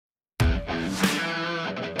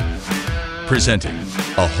Presenting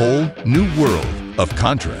a whole new world of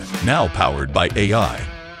Contra, now powered by AI.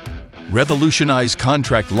 Revolutionize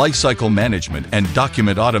contract lifecycle management and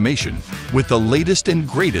document automation with the latest and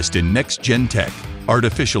greatest in next-gen tech,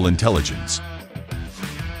 artificial intelligence.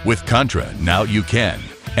 With Contra, now you can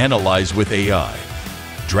analyze with AI,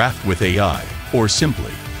 draft with AI, or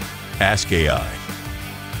simply ask AI.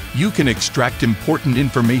 You can extract important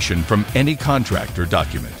information from any contract or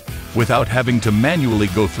document without having to manually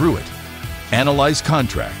go through it. Analyze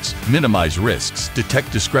contracts, minimize risks,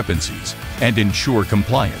 detect discrepancies, and ensure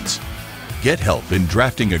compliance. Get help in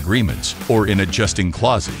drafting agreements or in adjusting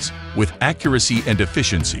clauses with accuracy and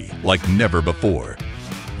efficiency like never before.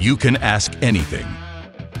 You can ask anything,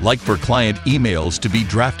 like for client emails to be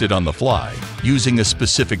drafted on the fly using a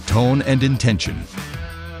specific tone and intention.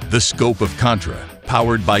 The scope of Contra,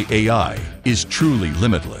 powered by AI, is truly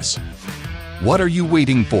limitless. What are you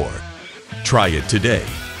waiting for? Try it today.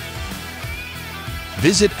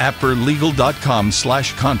 Visit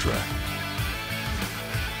App4Legal.com/Contra